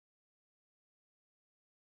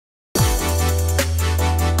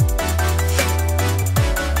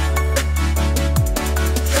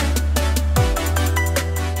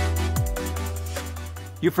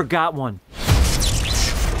You forgot one.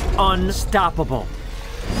 Unstoppable.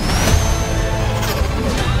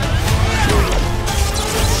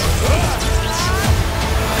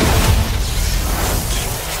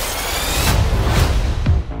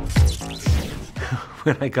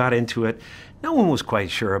 When I got into it, no one was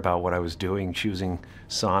quite sure about what I was doing, choosing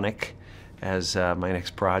Sonic as my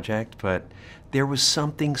next project, but there was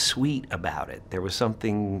something sweet about it. There was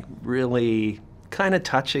something really kind of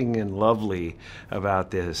touching and lovely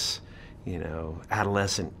about this, you know,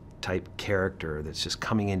 adolescent type character that's just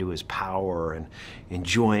coming into his power and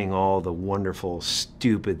enjoying all the wonderful,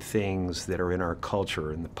 stupid things that are in our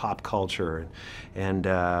culture and the pop culture, and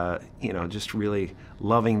you know, just really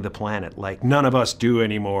loving the planet like none of us do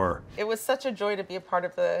anymore. It was such a joy to be a part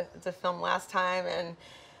of the film last time, and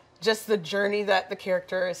just the journey that the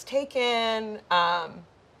character has taken.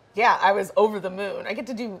 Yeah, I was over the moon. I get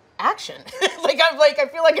to do action. I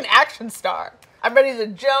feel like an action star. I'm ready to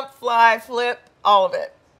jump, fly, flip, all of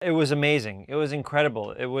it. It was amazing. It was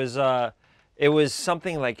incredible. It was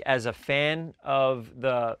something like, as a fan of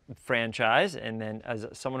the franchise, and then as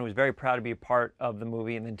someone who was very proud to be a part of the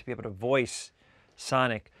movie, and then to be able to voice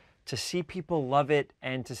Sonic, to see people love it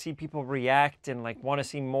and to see people react and like want to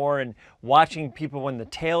see more, and watching people when the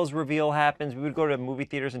Tails reveal happens. We would go to movie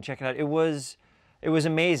theaters and check it out. It was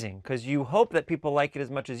amazing, because you hope that people like it as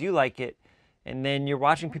much as you like it, and then you're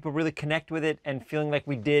watching people really connect with it and feeling like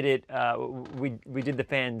we did it, we did the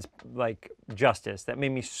fans like justice. That made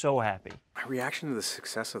me so happy. My reaction to the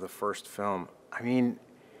success of the first film, I mean,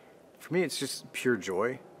 for me it's just pure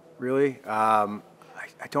joy, really.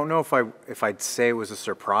 I don't know if I'd say it was a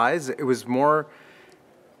surprise. It was more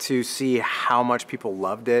to see how much people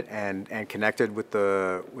loved it and connected with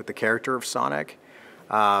the character of Sonic.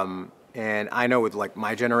 And I know with like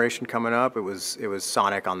my generation coming up, it was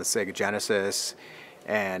Sonic on the Sega Genesis,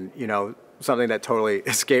 and you know, something that totally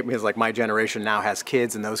escaped me is like my generation now has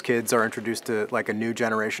kids, and those kids are introduced to like a new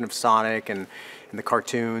generation of Sonic and the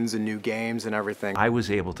cartoons and new games and everything. I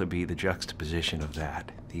was able to be the juxtaposition of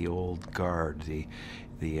that, the old guard,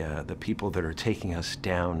 the people that are taking us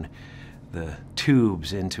down the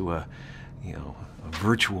tubes into a, you know, a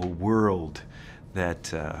virtual world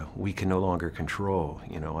that we can no longer control.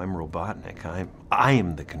 You know, I'm Robotnik. I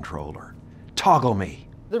am the controller. Toggle me.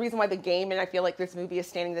 The reason why the game, and I feel like this movie is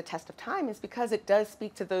standing the test of time, is because it does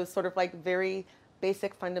speak to those sort of like very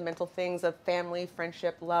basic fundamental things of family,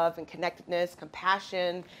 friendship, love, and connectedness,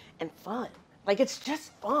 compassion, and fun. Like, it's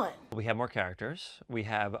just fun. We have more characters. We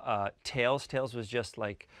have Tails. Tails was just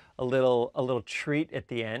like a little treat at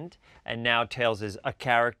the end, and now Tails is a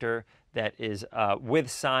character that is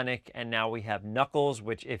with Sonic, and now we have Knuckles,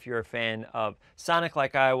 which, if you're a fan of Sonic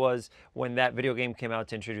like I was, when that video game came out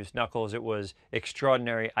to introduce Knuckles, it was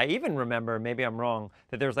extraordinary. I even remember, maybe I'm wrong,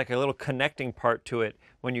 that there was like a little connecting part to it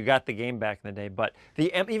when you got the game back in the day, but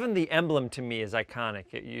even the emblem to me is iconic.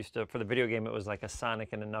 It used to, for the video game, it was like a Sonic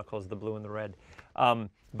and a Knuckles, the blue and the red.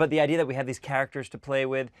 But the idea that we have these characters to play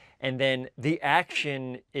with, and then the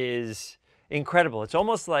action is incredible. It's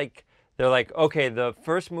almost like they're like, okay, the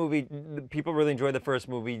first movie, people really enjoyed the first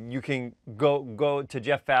movie. You can go to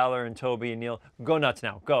Jeff Fowler and Toby and Neil, go nuts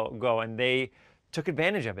now, go. And they took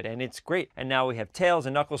advantage of it, and it's great. And now we have Tails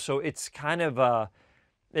and Knuckles, so it's kind of,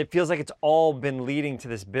 it feels like it's all been leading to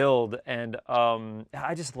this build, and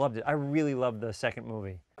I just loved it. I really loved the second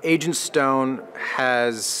movie. Agent Stone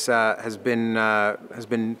has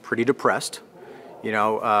been pretty depressed. You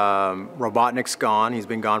know, Robotnik's gone. He's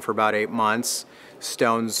been gone for about 8 months.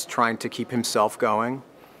 Stone's trying to keep himself going.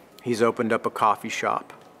 He's opened up a coffee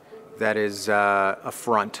shop that is a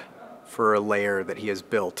front for a lair that he has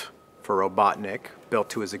built for Robotnik, built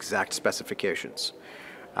to his exact specifications.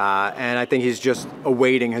 And I think he's just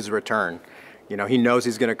awaiting his return. You know, he knows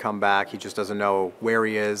he's going to come back. He just doesn't know where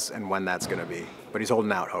he is and when that's going to be. But he's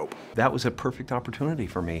holding out hope. That was a perfect opportunity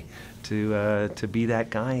for me to be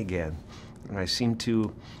that guy again. And I seem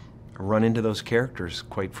to run into those characters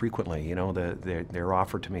quite frequently. You know, they're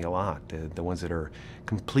offered to me a lot. The ones that are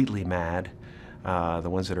completely mad, the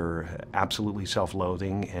ones that are absolutely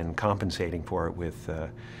self-loathing and compensating for it with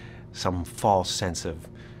some false sense of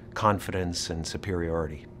confidence and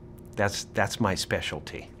superiority. That's my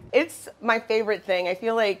specialty. It's my favorite thing. I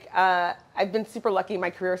feel like I've been super lucky in my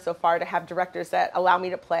career so far to have directors that allow me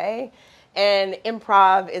to play. And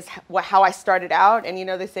improv is how I started out. And, you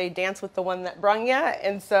know, they say dance with the one that brung ya.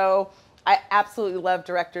 And so I absolutely love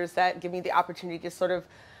directors that give me the opportunity to sort of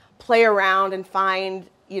play around and find,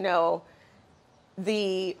 you know,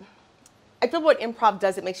 the I feel what improv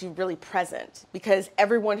does, it makes you really present, because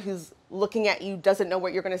everyone who's looking at you doesn't know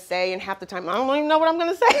what you're going to say, and half the time I don't even know what I'm going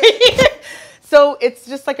to say. So it's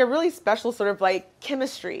just like a really special sort of like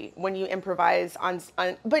chemistry when you improvise on,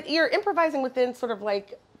 but you're improvising within sort of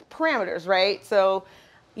like parameters, right? So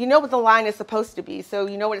you know what the line is supposed to be, so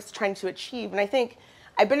you know what it's trying to achieve. And I think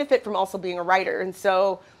I benefit from also being a writer, and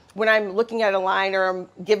so when I'm looking at a line or I'm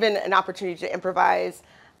given an opportunity to improvise,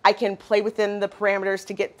 I can play within the parameters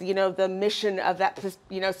to get, you know, the mission of that,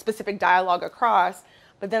 you know, specific dialogue across,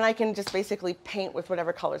 but then I can just basically paint with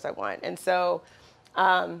whatever colors I want. And so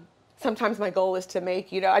sometimes my goal is to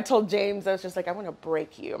make, you know, I told James, I was just like, I want to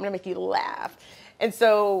break you. I'm going to make you laugh. And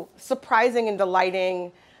so surprising and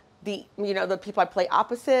delighting the, you know, the people I play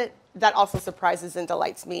opposite, that also surprises and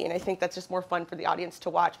delights me. And I think that's just more fun for the audience to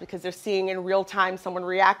watch, because they're seeing in real time someone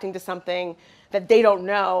reacting to something that they don't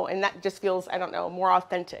know. And that just feels, I don't know, more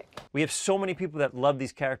authentic. We have so many people that love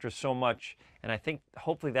these characters so much. And I think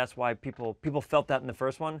hopefully that's why people felt that in the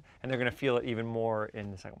first one, and they're going to feel it even more in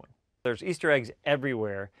the second one. There's Easter eggs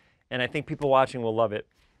everywhere, and I think people watching will love it.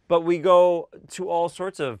 But we go to all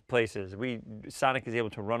sorts of places. Sonic is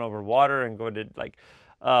able to run over water and go to like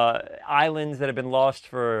islands that have been lost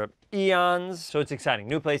for eons. So it's exciting.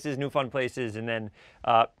 New places, new fun places, and then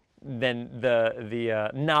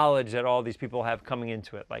the knowledge that all these people have coming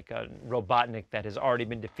into it, like Robotnik that has already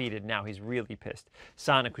been defeated. Now he's really pissed.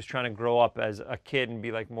 Sonic was trying to grow up as a kid and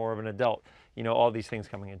be like more of an adult. You know, all these things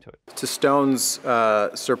coming into it. To Stone's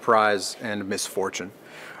surprise and misfortune,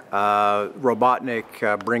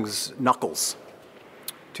 Robotnik brings Knuckles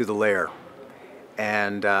to the lair.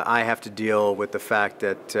 And I have to deal with the fact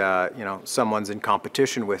that, you know, someone's in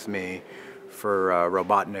competition with me for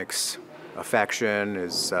Robotnik's affection,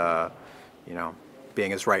 is, you know,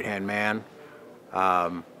 being his right-hand man.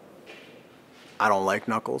 I don't like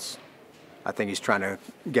Knuckles. I think he's trying to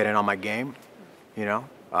get in on my game, you know.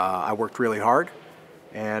 I worked really hard,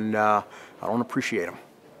 and I don't appreciate him.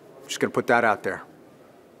 Just gonna put that out there.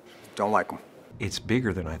 Don't like him. It's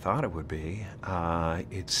bigger than I thought it would be.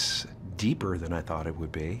 It's deeper than I thought it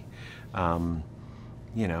would be.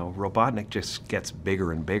 You know, Robotnik just gets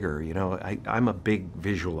bigger and bigger. You know, I'm a big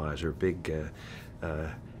visualizer, big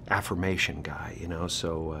affirmation guy, you know,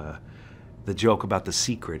 so the joke about the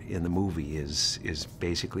secret in the movie is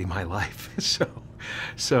basically my life.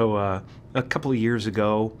 So a couple of years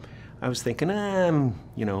ago, I was thinking, I'm,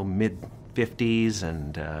 you know, mid-50s,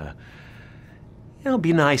 and you know, it'd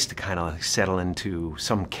be nice to kind of settle into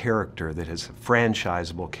some character that is a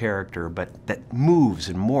franchisable character, but that moves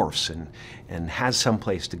and morphs and has some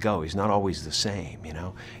place to go. He's not always the same, you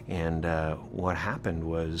know? And what happened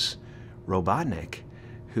was Robotnik,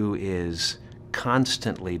 who is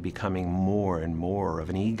constantly becoming more and more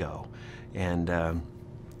of an ego, and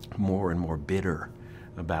more and more bitter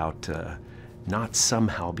about not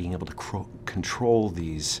somehow being able to control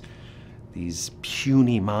these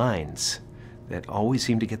puny minds that always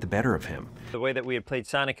seem to get the better of him. The way that we had played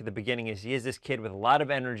Sonic at the beginning is he is this kid with a lot of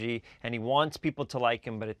energy, and he wants people to like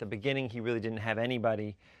him, but at the beginning he really didn't have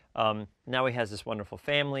anybody. Now he has this wonderful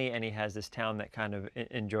family, and he has this town that kind of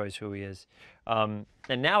enjoys who he is. And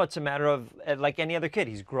now it's a matter of, like any other kid,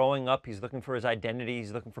 he's growing up, he's looking for his identity,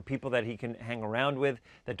 he's looking for people that he can hang around with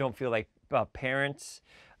that don't feel like parents,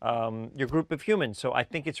 your group of humans. So I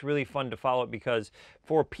think it's really fun to follow it, because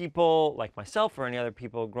for people like myself or any other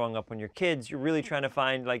people growing up when you're kids, you're really trying to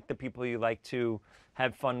find like the people you like to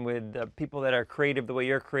have fun with, people that are creative the way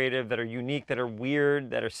you're creative, that are unique, that are weird,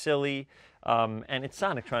 that are silly. And it's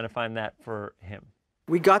Sonic trying to find that for him.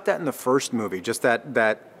 We got that in the first movie, just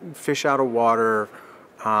that fish out of water,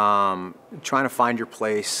 trying to find your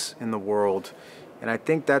place in the world. And I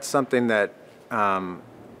think that's something that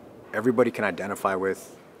everybody can identify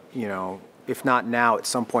with, you know, if not now, at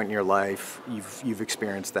some point in your life, you've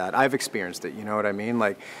experienced that. I've experienced it, you know what I mean?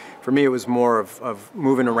 Like, for me, it was more of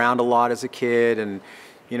moving around a lot as a kid, and,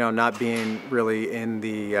 you know, not being really in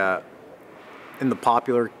the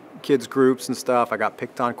popular kids groups and stuff. I got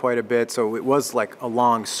picked on quite a bit, so it was like a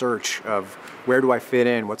long search of where do I fit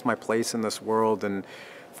in, what's my place in this world, and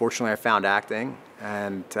fortunately I found acting,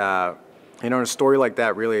 and you know, a story like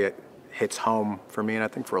that really hits home for me, and I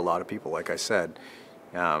think for a lot of people, like I said.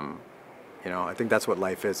 You know, I think that's what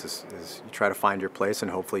life is you try to find your place, and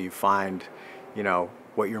hopefully you find, you know,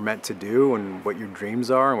 what you're meant to do and what your dreams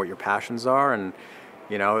are and what your passions are, and,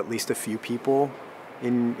 you know, at least a few people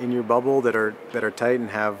in your bubble that are tight and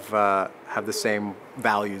have the same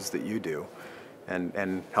values that you do,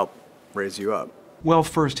 and help raise you up. Well,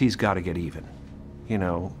 first he's got to get even. You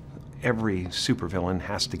know, every supervillain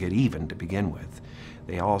has to get even to begin with.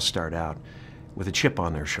 They all start out with a chip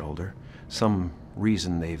on their shoulder. Some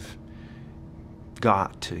reason they've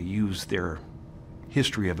got to use their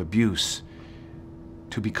history of abuse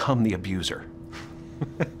to become the abuser.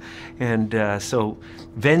 And so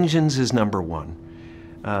vengeance is number one.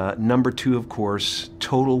 Number two, of course,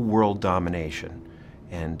 total world domination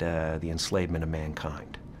and the enslavement of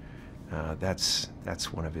mankind. That's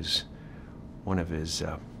one of his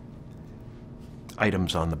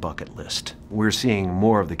items on the bucket list. We're seeing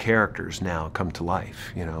more of the characters now come to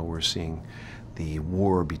life. You know, we're seeing the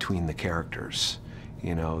war between the characters,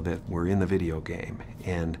 you know, that were in the video game.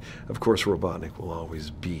 And of course, Robotnik will always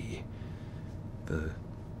be the,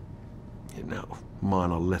 you know,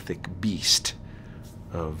 monolithic beast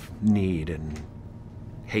of need and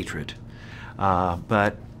hatred.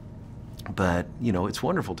 But you know, it's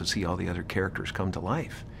wonderful to see all the other characters come to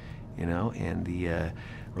life, you know, and the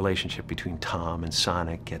relationship between Tom and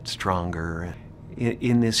Sonic gets stronger.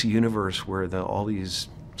 In this universe where all these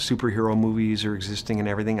superhero movies are existing and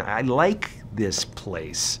everything, I like this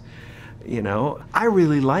place, you know. I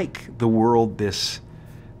really like the world this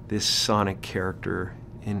Sonic character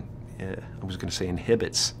I was going to say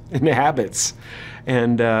inhabits,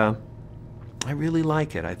 and I really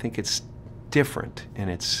like it. I think it's different and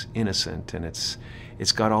it's innocent and it's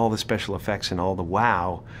got all the special effects and all the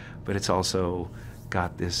wow, but it's also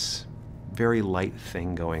got this very light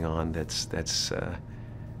thing going on that's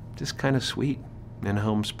just kind of sweet and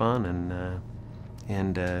homespun,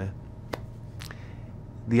 and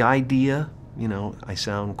the idea, you know, I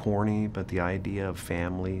sound corny, but the idea of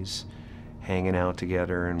families hanging out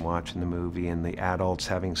together and watching the movie and the adults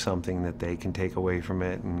having something that they can take away from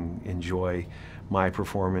it and enjoy my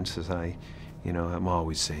performance as you know, I'm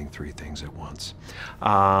always saying three things at once.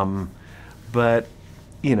 But,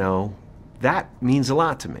 you know, that means a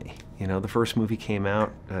lot to me. You know, the first movie came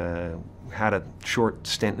out, had a short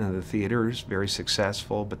stint in the theaters, very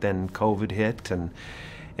successful, but then COVID hit, and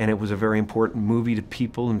it was a very important movie to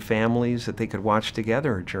people and families that they could watch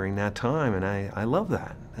together during that time, and I love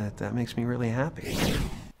that. That makes me really happy.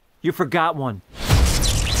 You forgot one.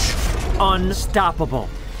 Unstoppable.